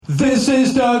This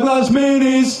is Douglas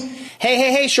Minis.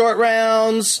 Hey, short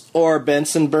rounds, or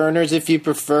Benson burners if you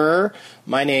prefer.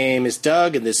 My name is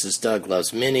Doug, and this is Doug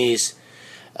Loves Minis,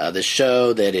 the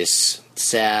show that is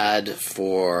sad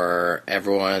for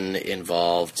everyone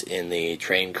involved in the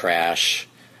train crash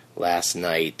last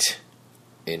night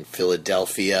in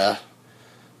Philadelphia.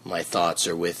 My thoughts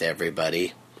are with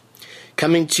everybody.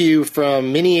 Coming to you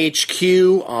from Mini HQ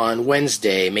on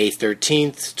Wednesday, May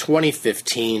 13th,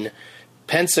 2015,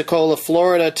 Pensacola,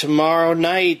 Florida, tomorrow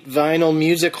night, Vinyl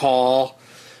Music Hall.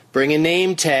 Bring a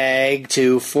name tag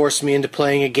to force me into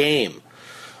playing a game.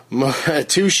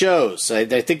 2 shows. I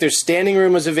think there's standing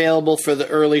room is available for the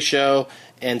early show,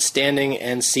 and standing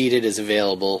and seated is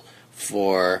available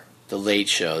for the late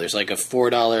show. There's like a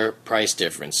 $4 price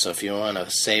difference, so if you want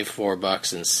to save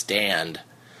 $4 and stand,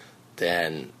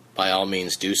 then by all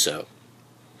means do so.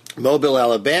 Mobile,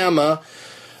 Alabama,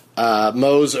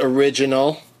 Moe's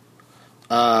Original.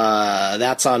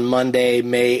 That's on Monday,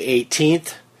 May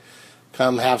 18th.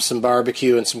 Come have some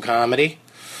barbecue and some comedy.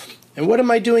 And what am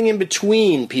I doing in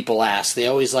between, people ask. They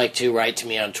always like to write to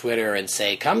me on Twitter and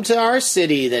say, come to our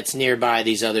city that's nearby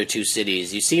these other 2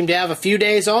 cities. You seem to have a few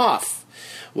days off.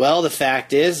 Well, the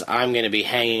fact is, I'm going to be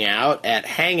hanging out at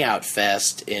Hangout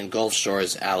Fest in Gulf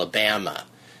Shores, Alabama,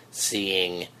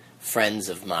 seeing friends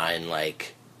of mine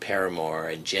like Paramore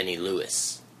and Jenny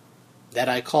Lewis. That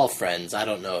I call friends. I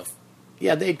don't know if...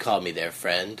 Yeah, they'd call me their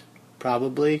friend,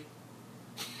 probably.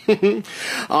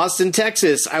 Austin,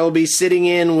 Texas. I will be sitting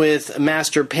in with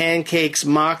Master Pancakes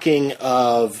mocking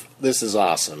of... This is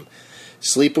awesome.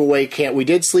 Sleepaway Camp. We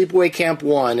did Sleepaway Camp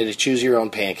 1 and a Choose Your Own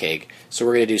Pancake. So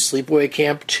we're going to do Sleepaway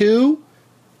Camp 2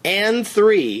 and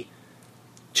 3.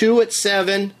 2 at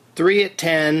 7, 3 at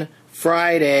 10,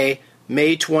 Friday,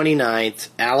 May 29th,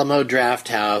 Alamo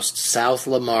Drafthouse, South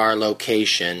Lamar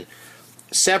location.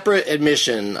 Separate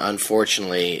admission,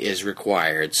 unfortunately, is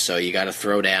required, so you got to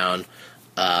throw down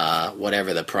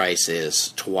whatever the price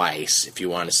is twice if you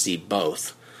want to see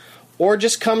both. Or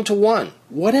just come to one.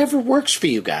 Whatever works for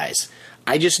you guys.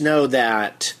 I just know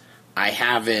that I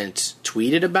haven't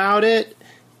tweeted about it,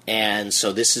 and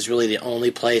so this is really the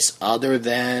only place other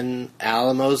than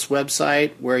Alamo's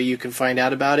website where you can find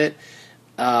out about it.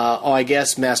 I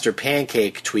guess Master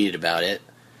Pancake tweeted about it.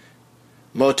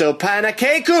 Moto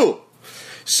Panakeku!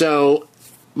 So,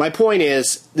 my point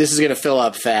is, this is going to fill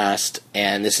up fast,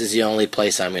 and this is the only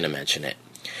place I'm going to mention it.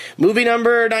 Movie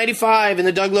number 95 in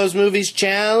the Doug Loves Movies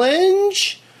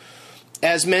Challenge.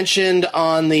 As mentioned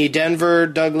on the Denver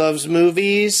Doug Loves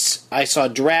Movies, I saw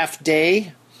Draft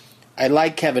Day. I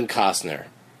like Kevin Costner.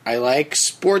 I like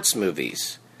sports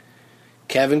movies.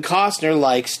 Kevin Costner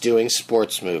likes doing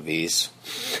sports movies.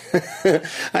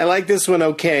 I like this one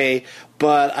okay,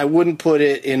 but I wouldn't put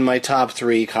it in my top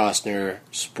 3 Costner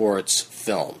sports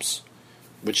films,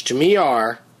 which to me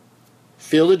are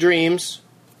Field of Dreams,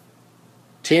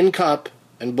 Tin Cup,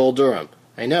 and Bull Durham.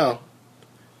 I know,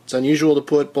 it's unusual to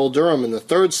put Bull Durham in the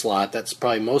 3rd slot. That's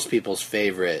probably most people's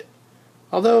favorite.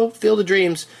 Although Field of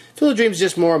Dreams is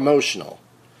just more emotional.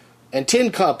 And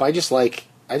Tin Cup, I just like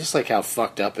how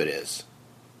fucked up it is.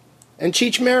 And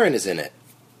Cheech Marin is in it.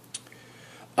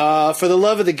 For the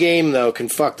love of the game, though, can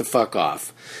fuck the fuck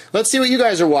off. Let's see what you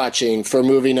guys are watching for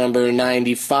movie number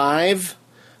 95.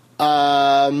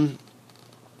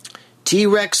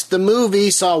 T-Rex the movie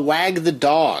saw Wag the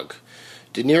Dog.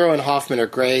 De Niro and Hoffman are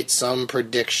great. Some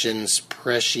predictions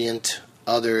prescient,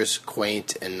 others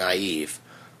quaint and naive.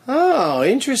 Oh,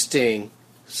 interesting.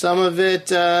 Some of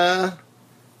it, all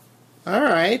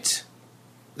right.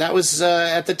 That was,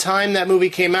 at the time that movie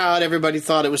came out, everybody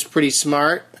thought it was pretty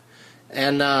smart.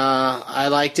 And I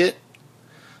liked it.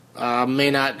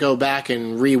 May not go back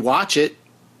and rewatch it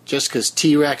just because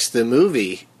T-Rex the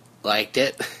movie liked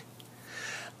it.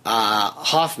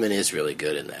 Hoffman is really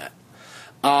good in that.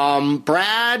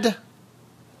 Brad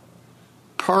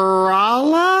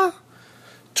Parala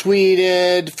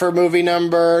tweeted for movie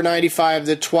number 95,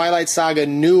 The Twilight Saga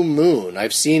New Moon.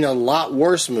 I've seen a lot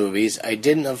worse movies. I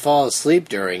didn't fall asleep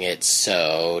during it,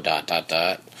 so... ...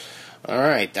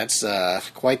 Alright, that's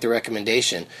quite the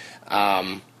recommendation.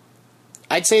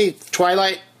 I'd say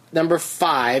Twilight number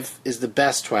 5 is the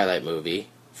best Twilight movie.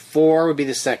 4 would be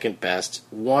the second best.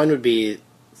 1 would be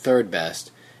third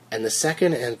best. And the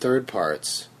second and third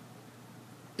parts,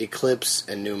 Eclipse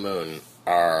and New Moon,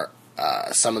 are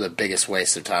some of the biggest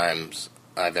waste of times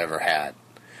I've ever had.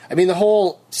 I mean, the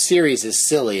whole series is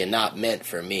silly and not meant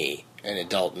for me, an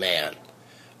adult man.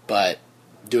 But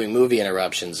doing movie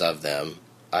interruptions of them,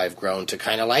 I've grown to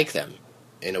kind of like them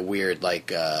in a weird,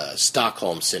 like,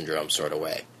 Stockholm Syndrome sort of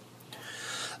way.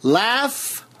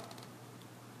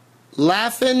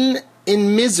 Laughing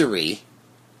in Misery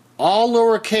All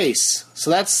lowercase.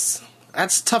 So that's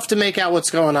tough to make out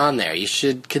what's going on there. You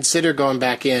should consider going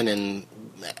back in and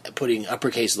putting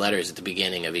uppercase letters at the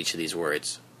beginning of each of these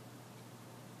words.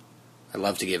 I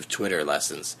love to give Twitter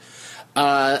lessons.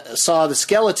 Saw the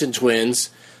Skeleton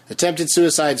Twins. Attempted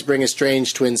suicides bring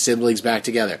estranged twin siblings back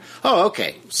together. Oh,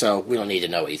 okay. So we don't need to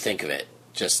know what you think of it.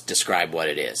 Just describe what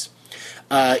it is.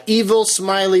 Evil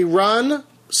Smiley Run.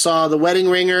 Saw The Wedding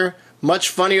Ringer. Much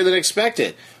funnier than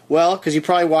expected. Well, because you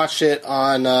probably watched it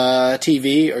on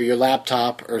TV or your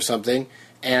laptop or something,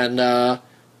 and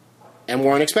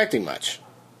weren't expecting much,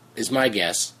 is my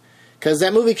guess. Because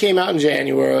that movie came out in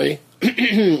January,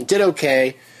 did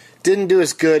okay, didn't do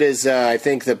as good as I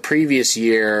think the previous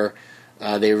year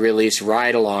they released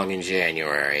Ride Along in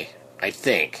January, I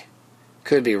think.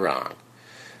 Could be wrong.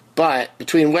 But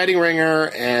between Wedding Ringer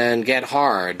and Get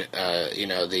Hard,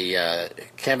 the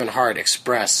Kevin Hart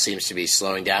Express seems to be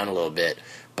slowing down a little bit.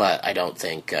 But I don't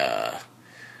think he'll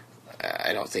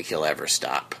ever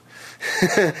stop.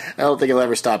 I don't think he'll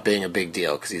ever stop being a big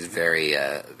deal because he's very,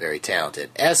 very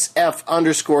talented.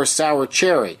 SF_Sour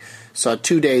Cherry saw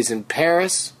 2 days in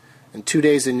Paris and 2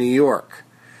 days in New York.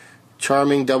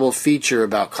 Charming double feature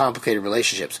about complicated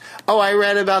relationships. Oh, I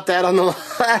read about that on the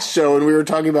last show when we were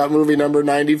talking about movie number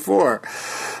 94.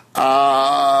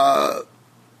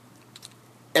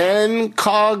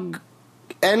 Enco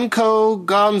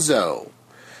Gonzo.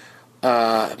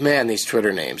 Man, these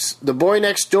Twitter names. The Boy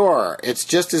Next Door. It's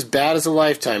just as bad as a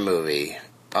Lifetime movie.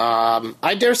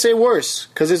 I dare say worse,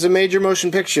 because it's a major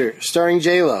motion picture starring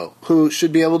J-Lo, who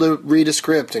should be able to read a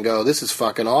script and go, this is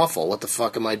fucking awful. What the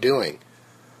fuck am I doing?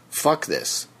 Fuck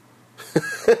this.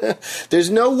 There's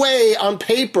no way on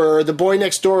paper The Boy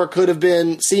Next Door could have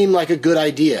seemed like a good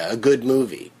idea, a good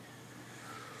movie.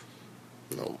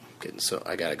 No,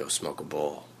 I gotta go smoke a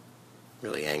bowl.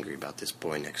 Really angry about this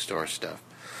Boy Next Door stuff.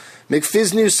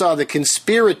 McFiznew saw The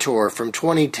Conspirator from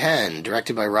 2010,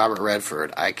 directed by Robert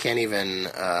Redford. I can't even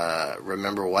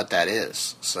remember what that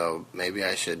is, so maybe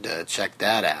I should check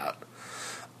that out.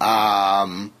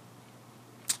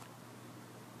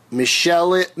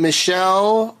 Michelle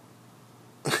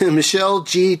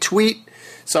G. Tweet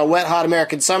saw Wet Hot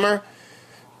American Summer.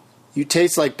 You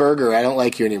taste like burger. I don't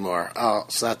like you anymore. Oh,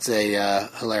 so that's a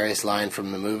hilarious line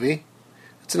from the movie.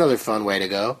 That's another fun way to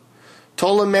go.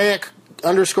 Ptolemaic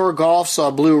 _golf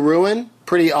saw Blue Ruin.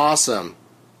 Pretty awesome.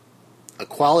 A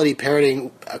quality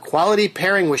pairing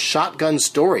with Shotgun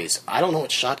Stories. I don't know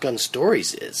what Shotgun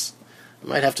Stories is. I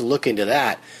might have to look into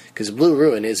that, because Blue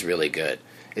Ruin is really good.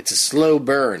 It's a slow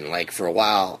burn. Like, for a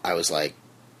while, I was like,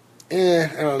 I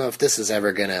don't know if this is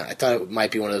ever gonna... I thought it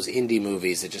might be one of those indie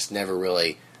movies that just never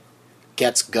really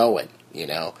gets going, you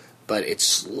know? But it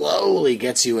slowly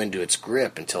gets you into its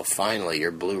grip until finally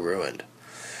you're Blue Ruined.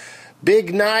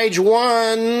 Big Nige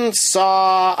 1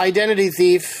 saw Identity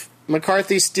Thief.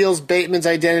 McCarthy steals Bateman's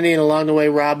identity and along the way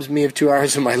robs me of 2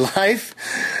 hours of my life.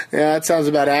 Yeah, that sounds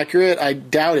about accurate. I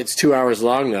doubt it's 2 hours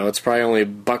long, though. It's probably only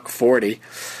 $1.40.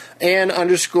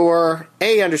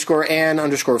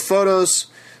 _Ann_photos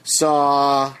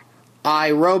saw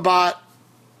iRobot.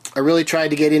 I really tried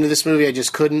to get into this movie. I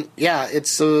just couldn't. Yeah,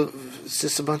 it's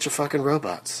just a bunch of fucking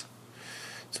robots.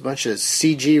 It's a bunch of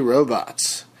CG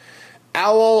robots.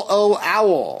 Owl O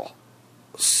Owl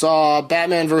saw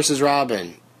Batman vs.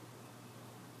 Robin,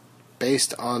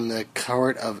 based on the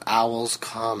Court of Owls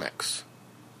comics.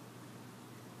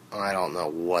 I don't know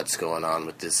what's going on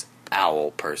with this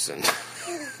owl person.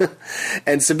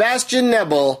 And Sebastian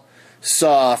Nebel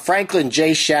saw Franklin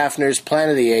J. Schaffner's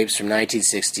Planet of the Apes from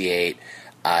 1968.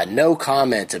 No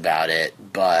comment about it,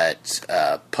 but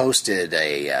posted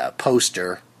a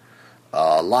poster,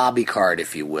 a lobby card,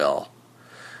 if you will,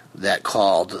 that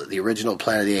called the original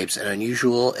Planet of the Apes an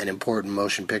unusual and important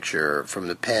motion picture from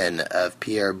the pen of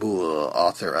Pierre Boulle,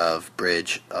 author of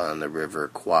Bridge on the River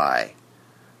Kwai.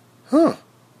 Huh.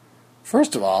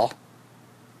 First of all,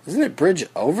 isn't it Bridge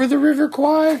over the River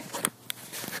Kwai?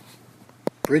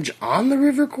 Bridge on the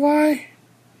River Kwai?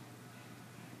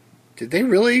 Did they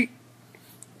really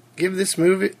give this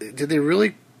movie... Did they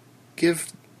really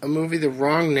give a movie the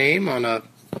wrong name on a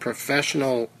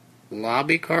professional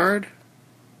lobby card?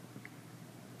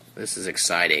 This is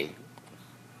exciting.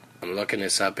 I'm looking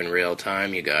this up in real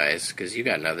time, you guys, because you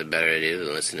got nothing better to do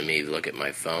than listen to me look at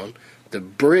my phone. The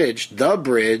Bridge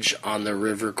on the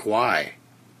River Kwai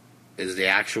is the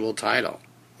actual title.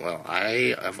 Well,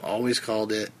 I have always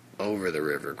called it Over the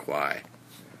River Kwai.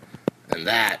 And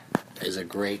that is a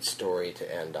great story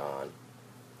to end on.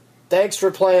 Thanks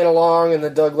for playing along in the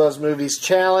Doug Loves Movies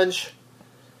Challenge.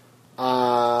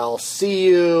 I'll see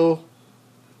you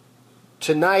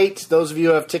tonight, those of you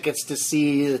who have tickets to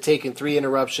see the Taken 3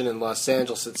 Interruption in Los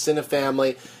Angeles at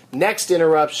Cinefamily. Next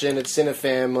Interruption at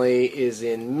Cinefamily is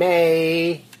in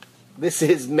May. This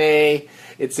is May.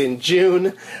 It's in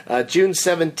June. June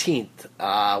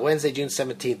 17th. Wednesday, June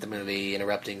 17th, I'm going to be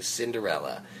interrupting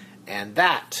Cinderella. And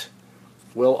that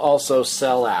will also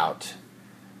sell out.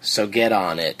 So get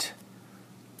on it.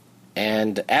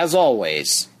 And as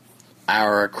always,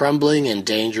 our crumbling and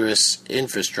dangerous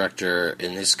infrastructure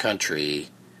in this country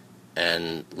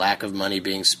and lack of money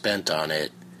being spent on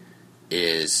it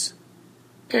is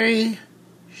a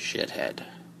shithead.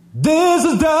 This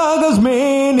is Douglas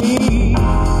Mini.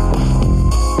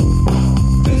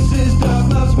 This is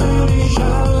Douglas Mini.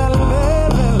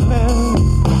 Sha-la-la-la-la-la.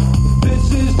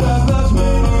 This is Douglas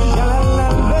Mini.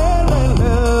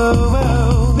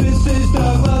 Sha-la-la-la-la-la. This is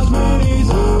Douglas Mini.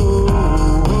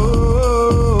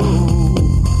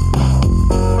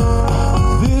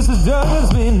 This is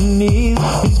Douglas Mini's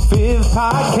his fifth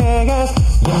podcast,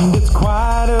 and it's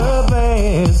quite a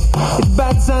blast. It's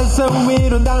bite-sized, so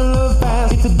it'll download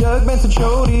fast. It's a Doug Benson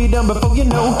show, done before you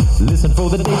know. Listen for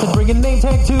the dates and bring a name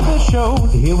tag to the show.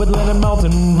 Hear what Leonard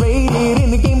Maltin rated in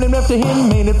the game named after him.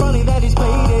 Made it funny that he's played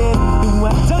it. Do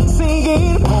I Doug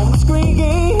singing on the screen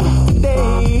game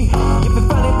today? If the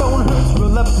funny bone hurts,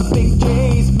 roll up the big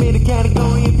J's. Made a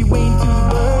category if you wait to the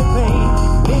bird pain.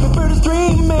 Baby bird is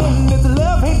dreaming. It's a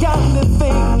love-hate kind of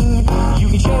thing. You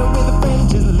can share it with a friend,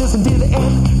 just listen to the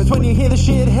end. That's when you hear the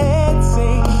shithead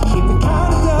sing. Keep the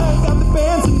kind of Doug, I'm the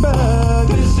Benson bug.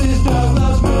 This is Doug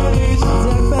Loves Minis.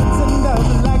 Doug Benson does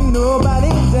it like nobody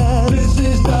does. This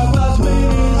is Doug Loves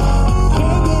Minis.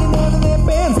 Can't get enough of that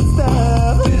Benson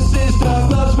stuff. This is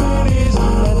Doug Loves Minis.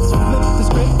 Let's flip the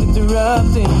script,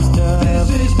 interrupting stuff. This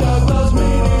is Doug Loves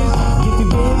Minis. If you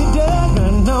really Doug,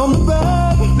 run on the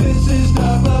rug. This is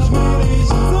Doug Loves Minis.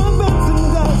 Doug Benson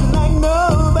does it like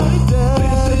nobody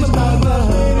does. This is Doug Loves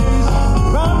Minis.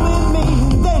 Run with me,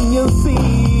 then you'll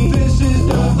see. This is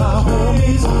Doug Loves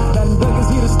Minis. That Doug is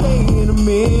here to stay in a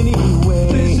mini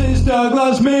way. This is Doug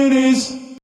Loves Minis.